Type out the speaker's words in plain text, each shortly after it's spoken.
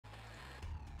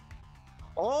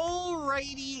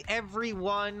Alrighty,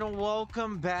 everyone,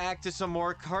 welcome back to some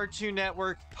more Cartoon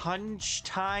Network Punch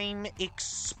Time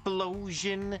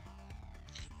Explosion.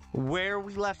 Where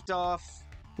we left off,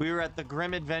 we were at the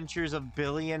grim adventures of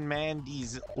Billy and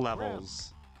Mandy's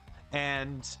levels.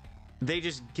 And they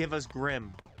just give us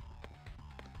Grim.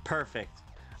 Perfect.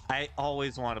 I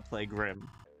always want to play Grim.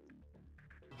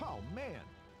 Oh, man.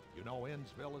 You know,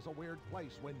 Innsville is a weird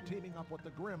place when teaming up with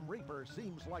the Grim Reaper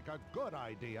seems like a good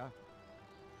idea.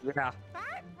 Yeah.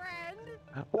 Hi,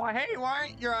 friend. Why, hey, why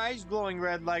aren't your eyes glowing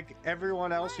red like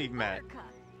everyone else we've met?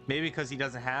 Maybe because he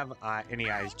doesn't have any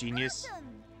eyes, genius.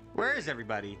 Where is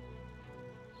everybody?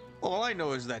 All I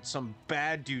know is that some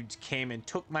bad dudes came and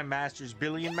took my masters,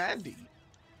 Billy and Mandy.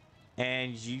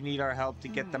 And you need our help to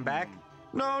get them back?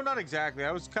 No, not exactly.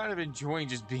 I was kind of enjoying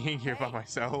just being here by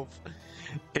myself.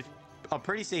 It's a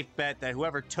pretty safe bet that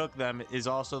whoever took them is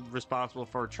also responsible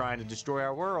for trying to destroy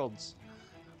our worlds.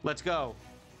 Let's go.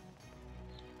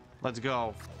 Let's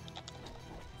go.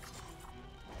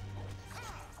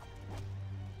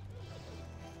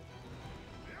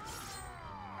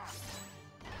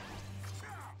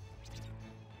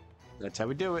 That's how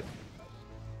we do it.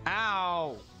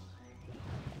 Ow!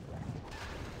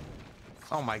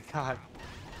 Oh my god.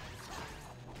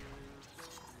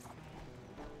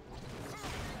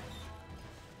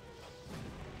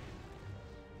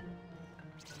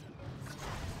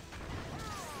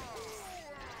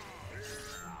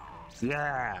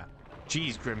 Yeah.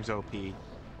 Jeez, Grim's OP.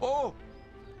 Oh!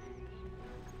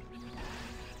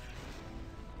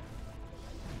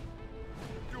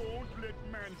 Don't let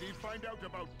Mandy find out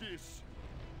about this.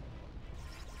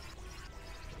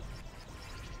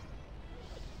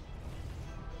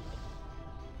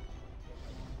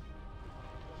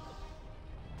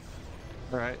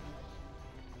 All right.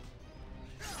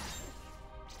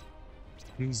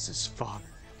 Jesus fuck.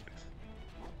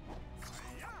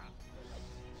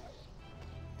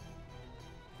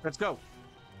 Let's go.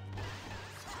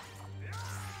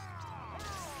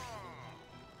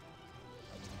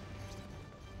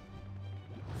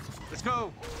 Let's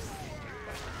go.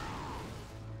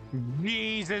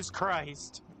 Jesus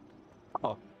Christ.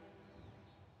 Oh.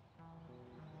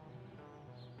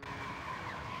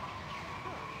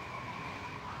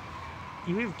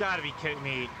 You've got to be kidding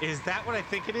me. Is that what I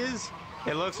think it is?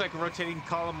 It looks like a rotating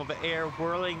column of air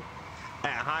whirling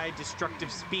at high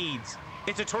destructive speeds.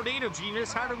 It's a tornado,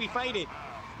 genius. How do we fight it?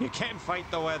 You can't fight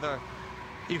the weather.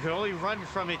 You can only run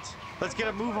from it. Let's get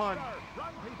a move on.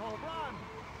 Run, people, run!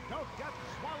 Don't get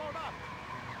swallowed up!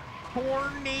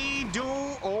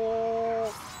 Tornado.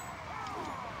 Oh.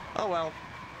 Oh well.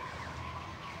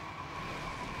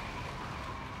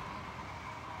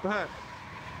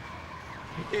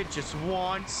 It just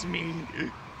wants me.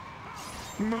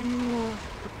 Move.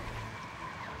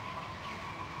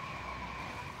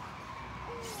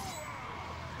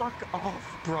 Fuck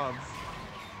off, bruv.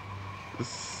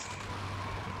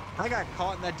 I got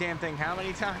caught in that damn thing how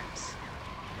many times?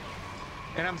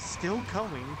 And I'm still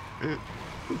going.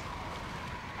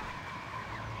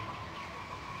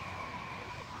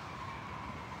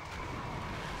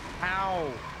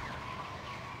 Ow.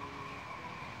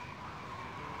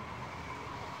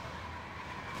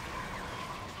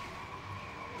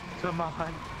 Come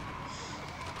on.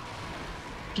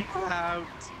 Get out.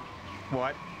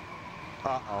 What?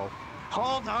 Uh-oh.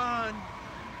 Hold on.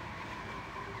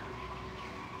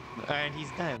 And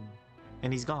he's dead.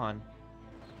 And he's gone.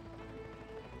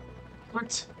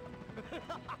 What?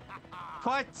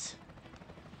 What?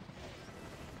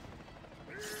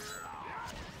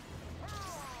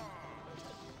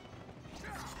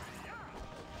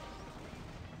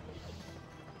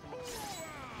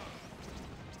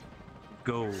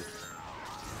 Go.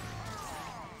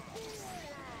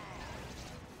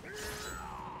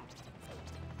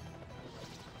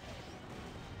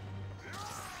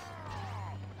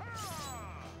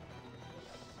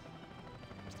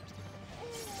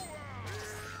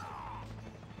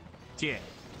 Yeah.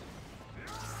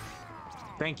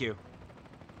 Thank you.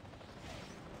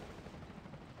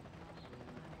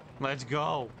 Let's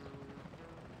go.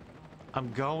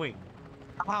 I'm going.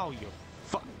 Ow, you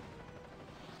fuck.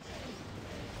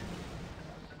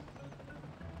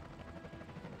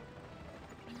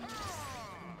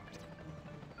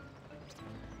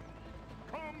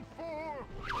 Come forth.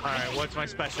 All right, what's my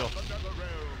special?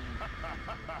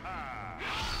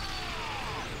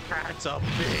 That's a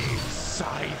big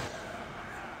scythe.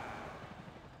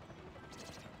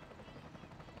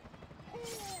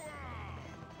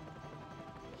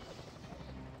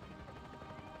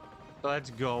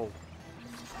 Let's go.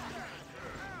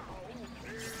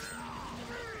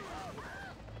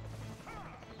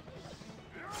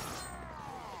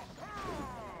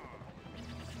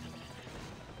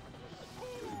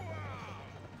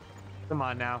 Come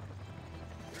on now.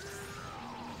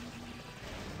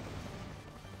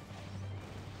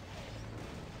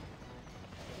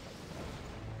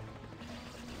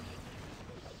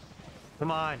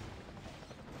 Come on.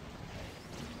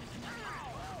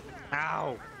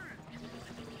 Ow.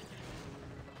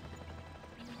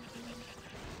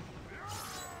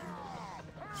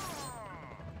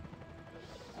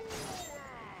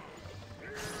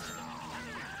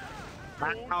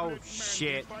 Oh,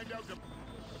 shit.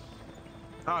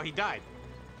 Oh, he died.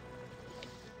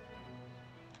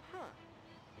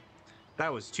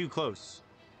 That was too close.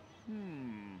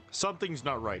 Something's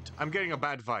not right. I'm getting a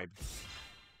bad vibe.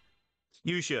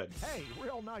 You should. Hey,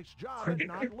 real nice job at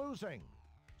not losing.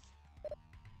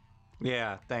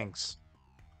 Yeah, thanks.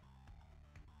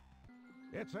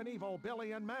 It's an evil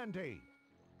Billy and Mandy.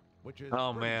 Which is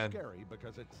Oh, pretty man. scary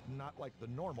because it's not like the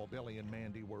normal Billy and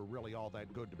Mandy were really all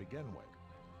that good to begin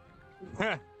with.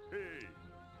 Hey,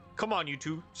 Come on, you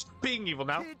two. Being evil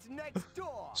now. Kids next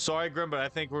door. Sorry, Grim, but I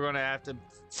think we're going to have to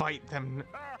fight them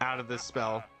out of this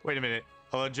spell. Wait a minute.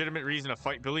 A legitimate reason to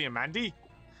fight Billy and Mandy?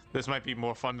 This might be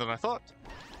more fun than I thought.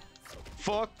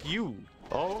 Fuck you.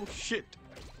 Oh, shit.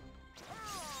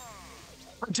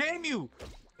 Damn you!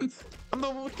 I'm the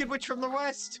Wicked Witch from the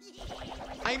West.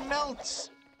 I melt.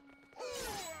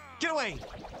 Get away.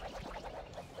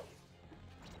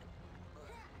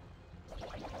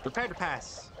 Prepare to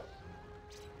pass.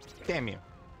 Damn you.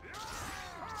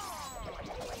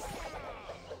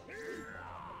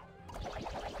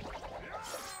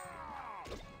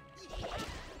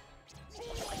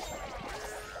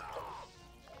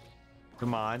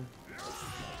 Come on.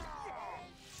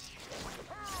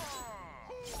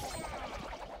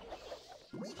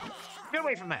 Get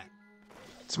away from that.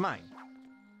 It's mine.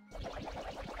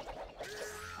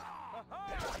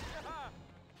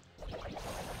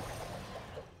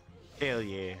 Hell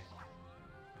yeah.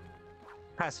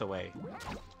 Pass away.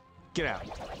 Get out.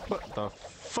 What the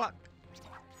fuck?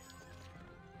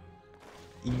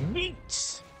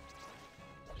 Yeet!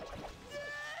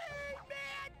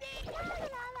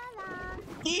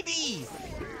 Evie!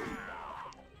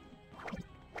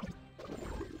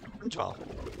 12.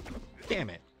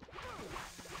 Damn it.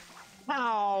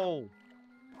 Ow!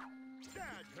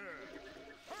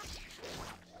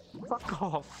 Fuck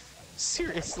off.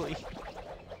 Seriously.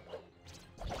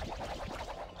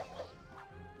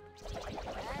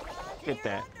 Get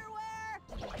that.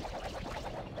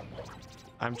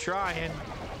 I'm trying.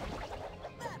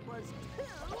 That was too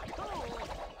cool.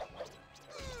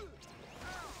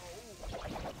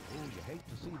 Ooh, you hate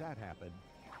to see that happen.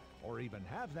 Or even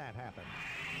have that happen.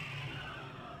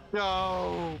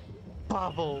 No.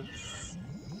 Bubbles.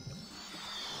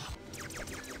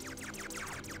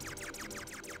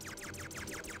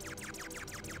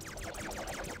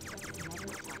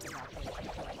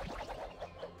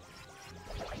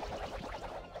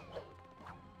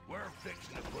 we're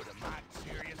fixing to put a mighty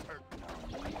serious hurting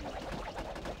on you.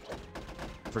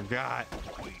 Forgot.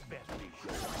 We best be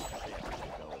sure to shut the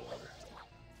door.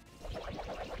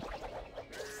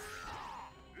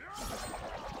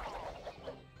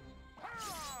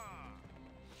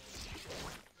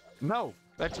 No,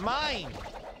 that's mine.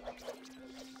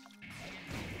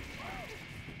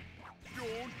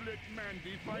 Don't let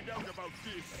Mandy find out about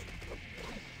this.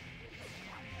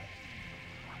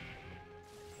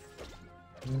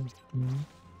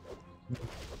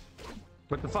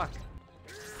 What the fuck?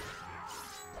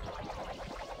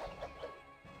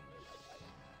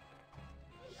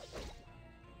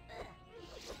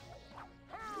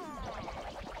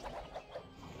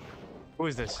 Who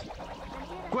is this?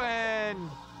 Gwen!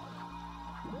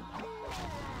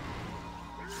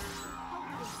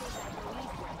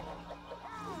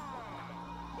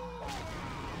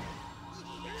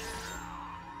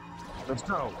 Let's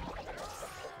go.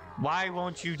 Why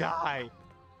won't you die?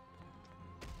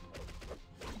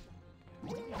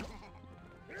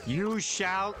 You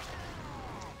shall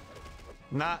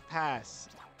not pass.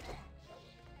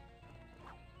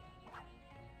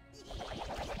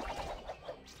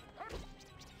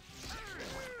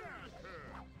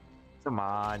 Come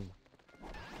on.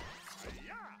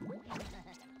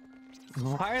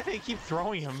 Why do they keep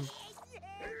throwing him?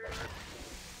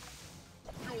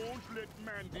 Don't let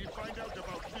Mandy find out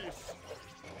about this.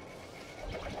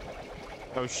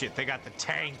 Oh shit, they got the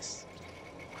tanks.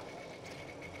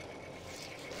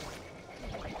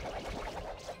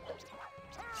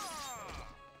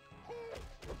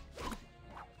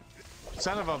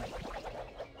 Son of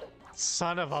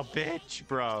a bitch,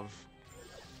 bruv.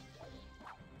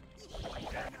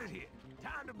 Back it here.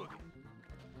 Time to boogie.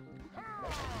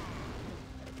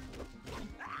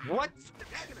 What?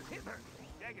 Daggett is hit her.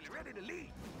 Daggett is ready to leave.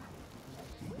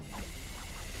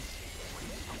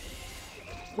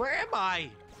 Where am I?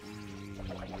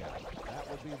 Yeah, that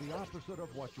would be the opposite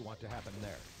of what you want to happen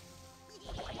there.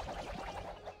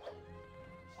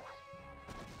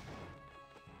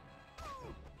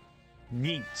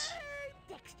 Neat.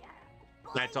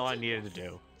 That's all I needed to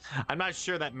do. I'm not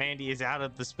sure that Mandy is out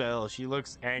of the spell. She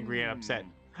looks angry and upset.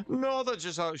 No, that's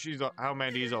just how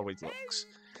Mandy always looks.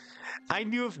 I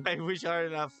knew if I wished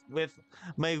hard enough with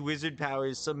my wizard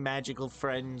powers, some magical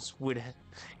friends would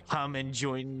come and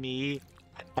join me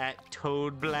at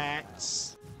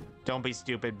Toadblatt's. Don't be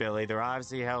stupid, Billy. They're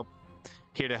obviously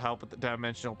here to help with the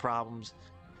dimensional problems.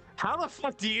 How the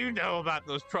fuck do you know about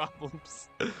those problems?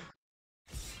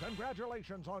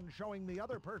 Congratulations on showing the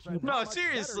other person. No, how much better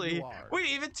seriously. you are. We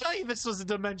didn't even tell you this was a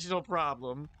dimensional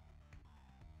problem.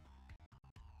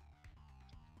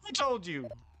 I told you.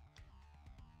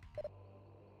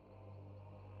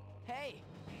 Hey,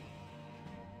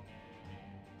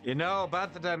 You know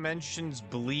about the dimensions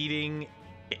bleeding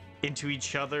into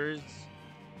each other's?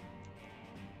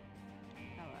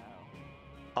 hello.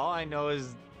 All I know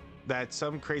is that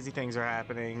some crazy things are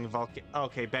happening.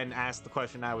 Okay, Ben asked the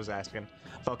question I was asking.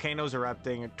 Volcanoes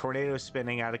erupting, tornadoes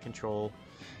spinning out of control.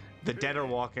 The dead are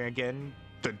walking again.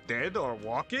 The dead are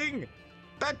walking?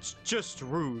 That's just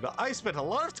rude. I spent a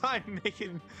lot of time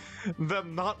making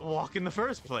them not walk in the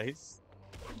first place.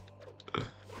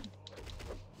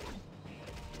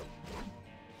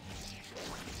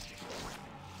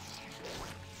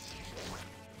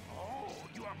 Oh,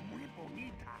 you are muy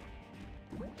bonita.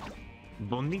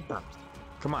 Bonita.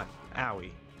 Come on,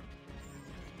 owie.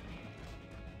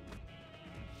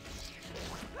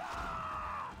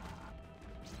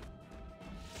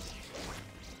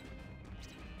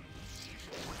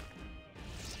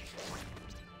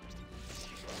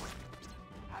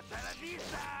 Hasta la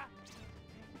vista.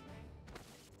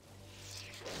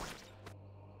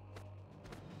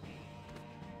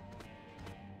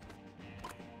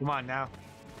 Come on now.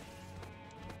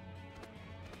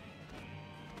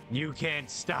 You can't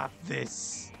stop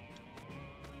this.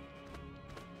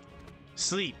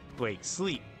 Sleep, wake,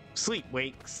 sleep, sleep,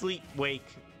 wake, sleep, wake.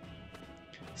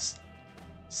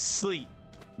 Sleep,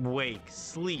 wake,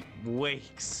 sleep,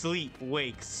 wake, sleep,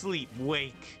 wake, sleep,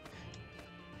 wake.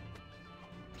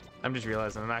 I'm just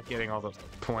realizing I'm not getting all the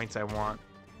points I want.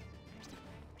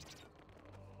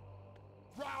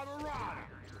 Rada, rada.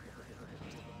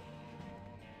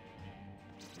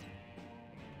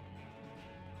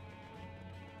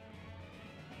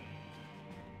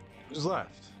 Who's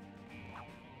left?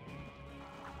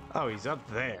 Oh, he's up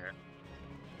there.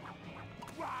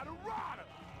 Rada, rada.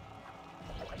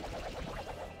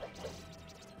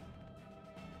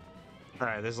 All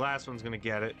right, this last one's gonna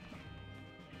get it.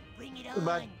 Bring it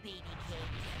But- on, baby cakes.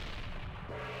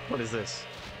 What is this?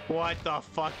 What the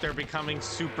fuck? They're becoming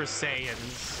Super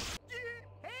Saiyans.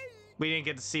 We didn't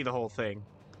get to see the whole thing.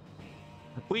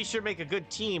 We should make a good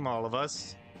team, all of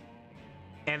us.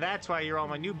 And that's why you're all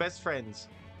my new best friends.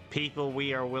 People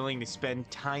we are willing to spend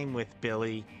time with,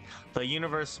 Billy. The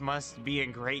universe must be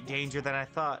in great danger than I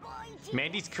thought.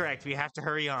 Mandy's correct. We have to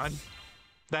hurry on.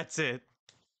 That's it.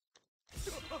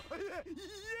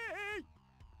 Yay!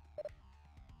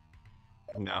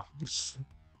 No.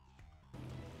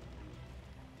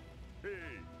 Hey,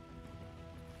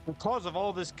 The cause of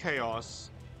all this chaos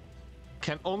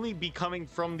can only be coming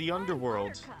from the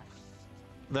underworld.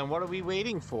 Then what are we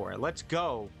waiting for? Let's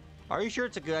go. Are you sure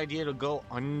it's a good idea to go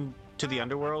to the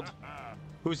underworld?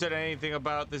 Who said anything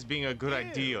about this being a good Ew,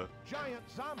 idea? Giant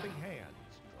zombie hands.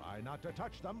 Try not to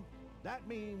touch them. That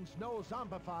means no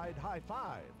zombified high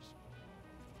fives.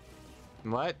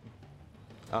 What?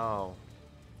 Oh.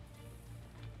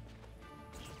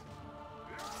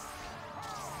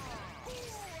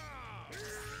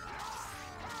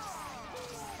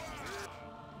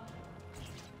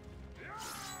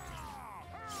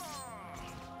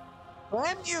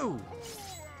 Damn you!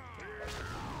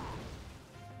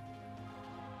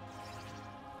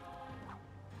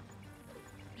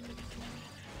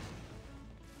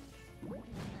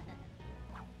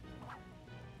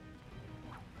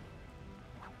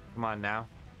 Come on now.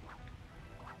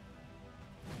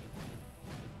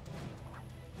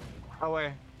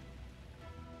 Away.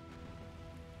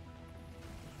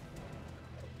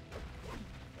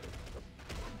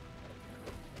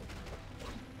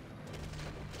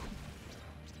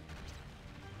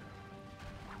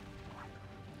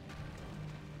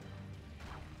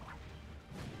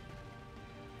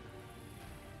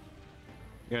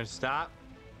 You gonna stop?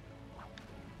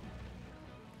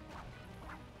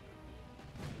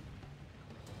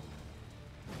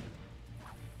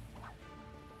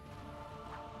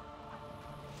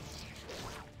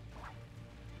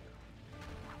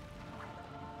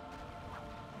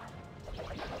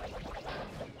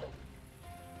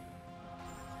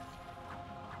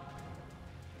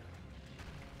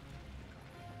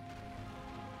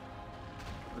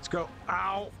 Go.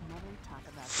 Ow. Let's never talk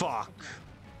about this Fuck.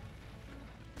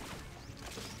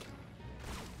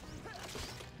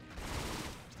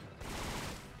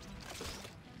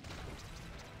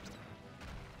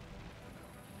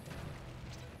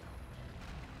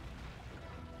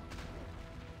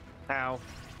 again. Ow.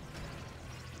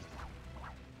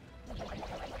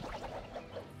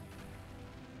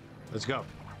 Let's go.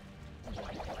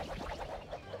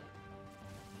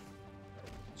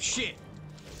 Shit.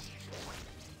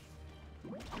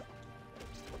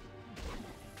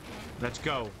 Let's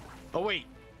go. Oh, wait.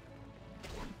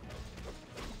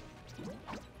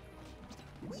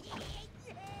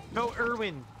 No,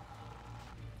 Irwin.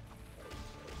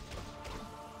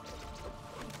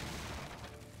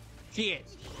 Shit.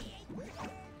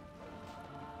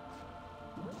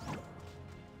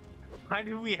 Why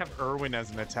do we have Irwin as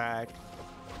an attack?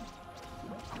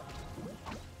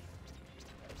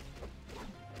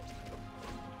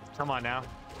 Come on now.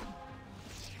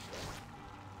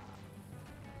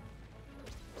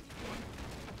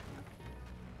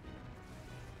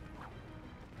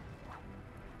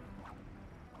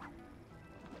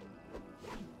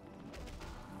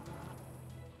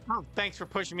 Oh, thanks for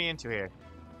pushing me into here.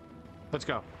 Let's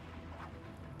go.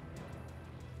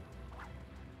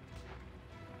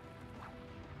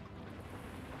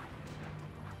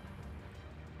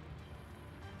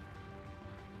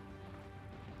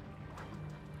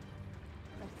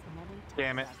 Let's never talk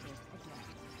Damn it. about this again.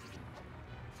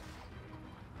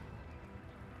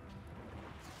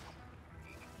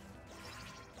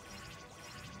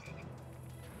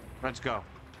 Let's go.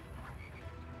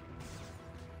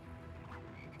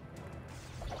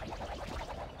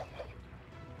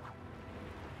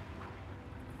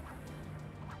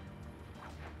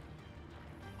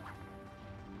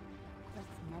 Let's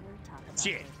never talk about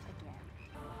Shit. this again.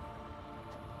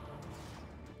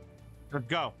 Let's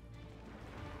go.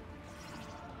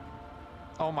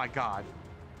 Oh my god.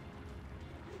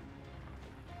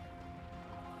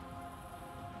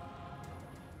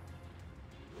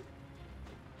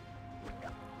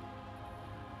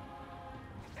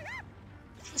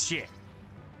 Shit.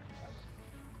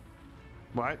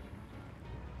 What?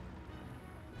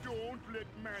 Don't let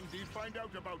Mandy find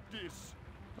out about this.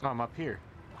 Oh, I'm up here.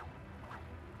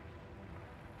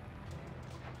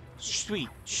 Sweet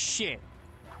shit.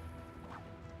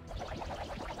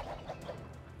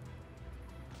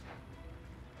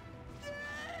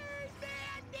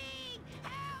 Mandy!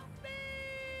 Help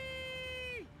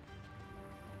me!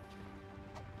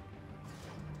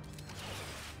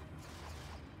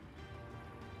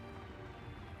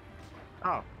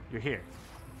 Oh, you're here.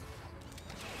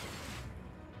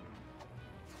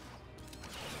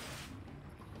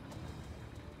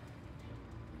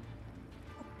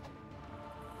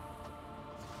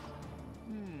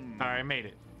 All right, I made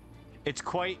it. It's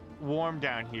quite warm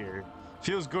down here.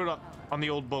 Feels good on the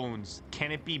old bones.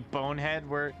 Can it be Bonehead?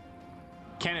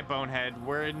 Can it, Bonehead?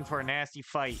 We're in for a nasty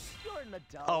fight. You're an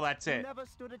adult. Oh, that's You it. never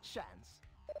stood a chance.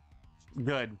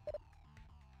 Good.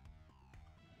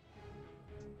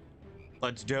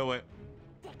 Let's do it.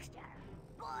 Dexter,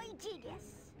 boy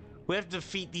genius. We have to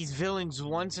defeat these villains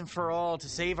once and for all to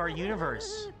save our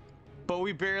universe. But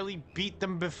we barely beat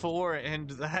them before,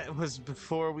 and that was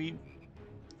before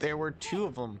there were two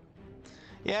of them.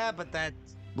 Yeah, but that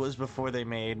was before they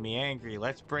made me angry.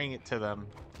 Let's bring it to them.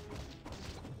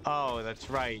 Oh, that's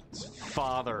right.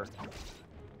 Father.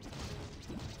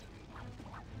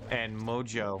 And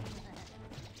Mojo.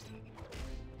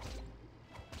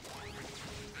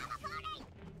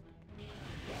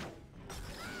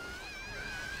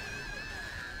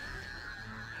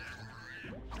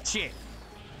 Shit.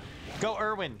 Go,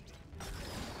 Irwin.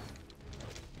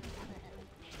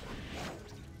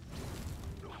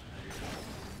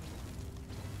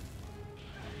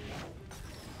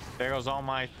 There goes all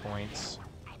my points.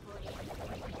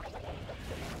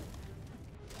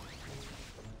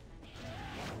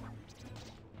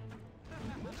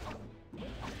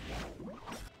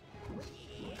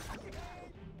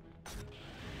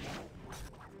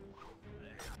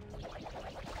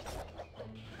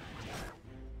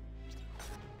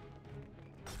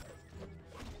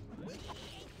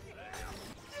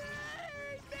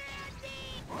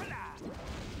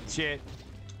 Shit.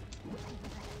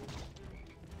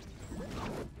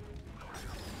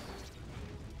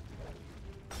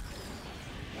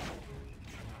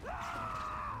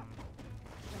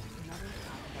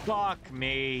 Fuck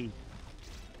me.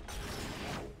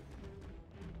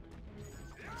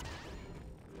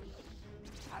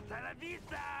 Hasta la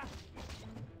vista.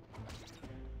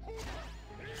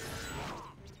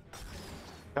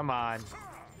 Come on.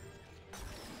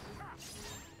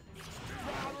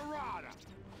 Rada, rada.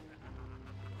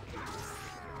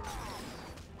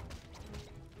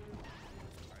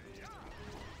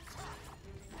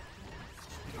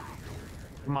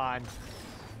 Come on.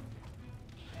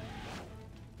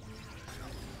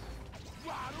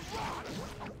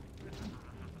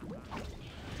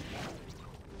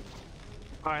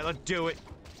 All right, let's do it.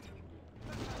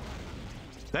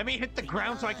 Let me hit the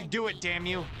ground so I can do it, damn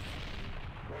you.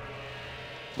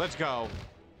 Let's go.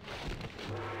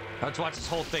 Let's watch this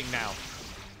whole thing now.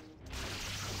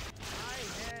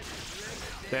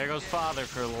 There goes father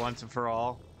for once and for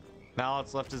all. Now all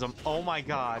that's left is oh my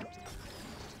god.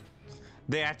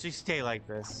 They actually stay like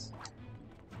this.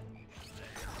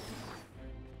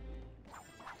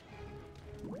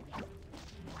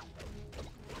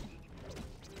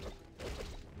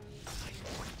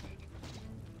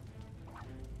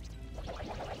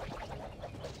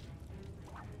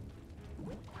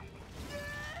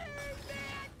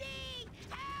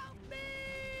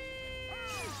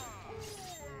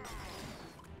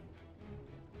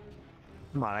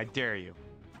 Come on, I dare you.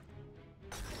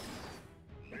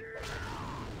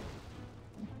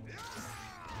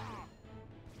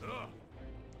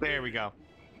 There we go.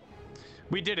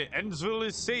 We did it. Endsville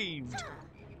is saved.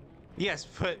 Yes,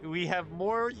 but we have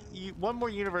one more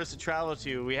universe to travel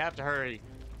to. We have to hurry.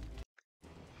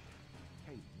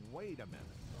 Hey, wait a minute.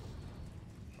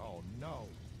 Oh, no.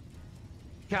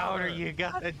 Counter, you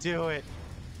gotta do it.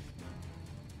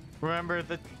 Remember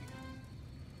the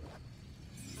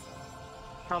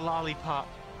lollipop.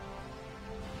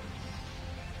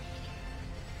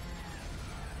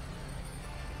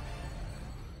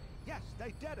 Yes,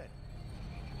 they did it.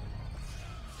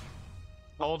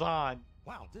 Hold on.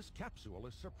 Wow, this capsule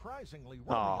is surprisingly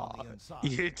running on the inside.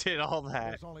 You did all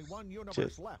that. There's only one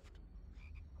universe left.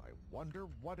 I wonder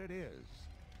what it is.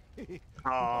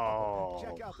 Oh.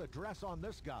 Check out the dress on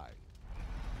this guy.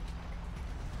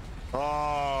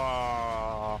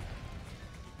 Oh.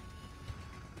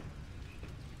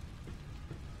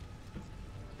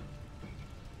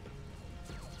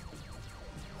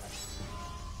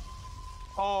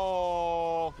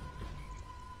 Oh.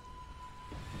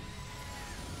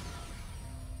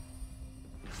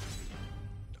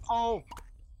 Oh.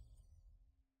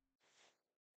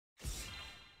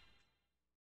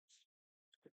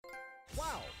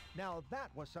 Wow, now that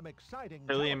was some exciting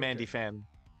Billy and Mandy television.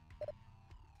 fan.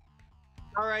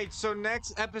 All right, so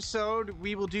next episode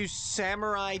we will do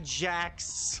Samurai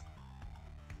Jack's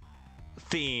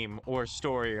theme or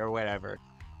story or whatever.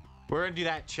 We're gonna do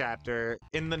that chapter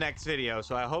in the next video,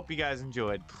 so I hope you guys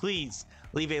enjoyed. Please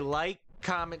leave a like,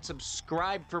 comment,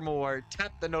 subscribe for more,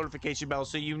 tap the notification bell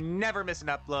so you never miss an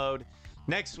upload.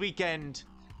 Next weekend,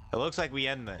 it looks like we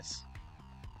end this.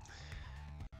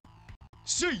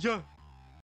 See ya!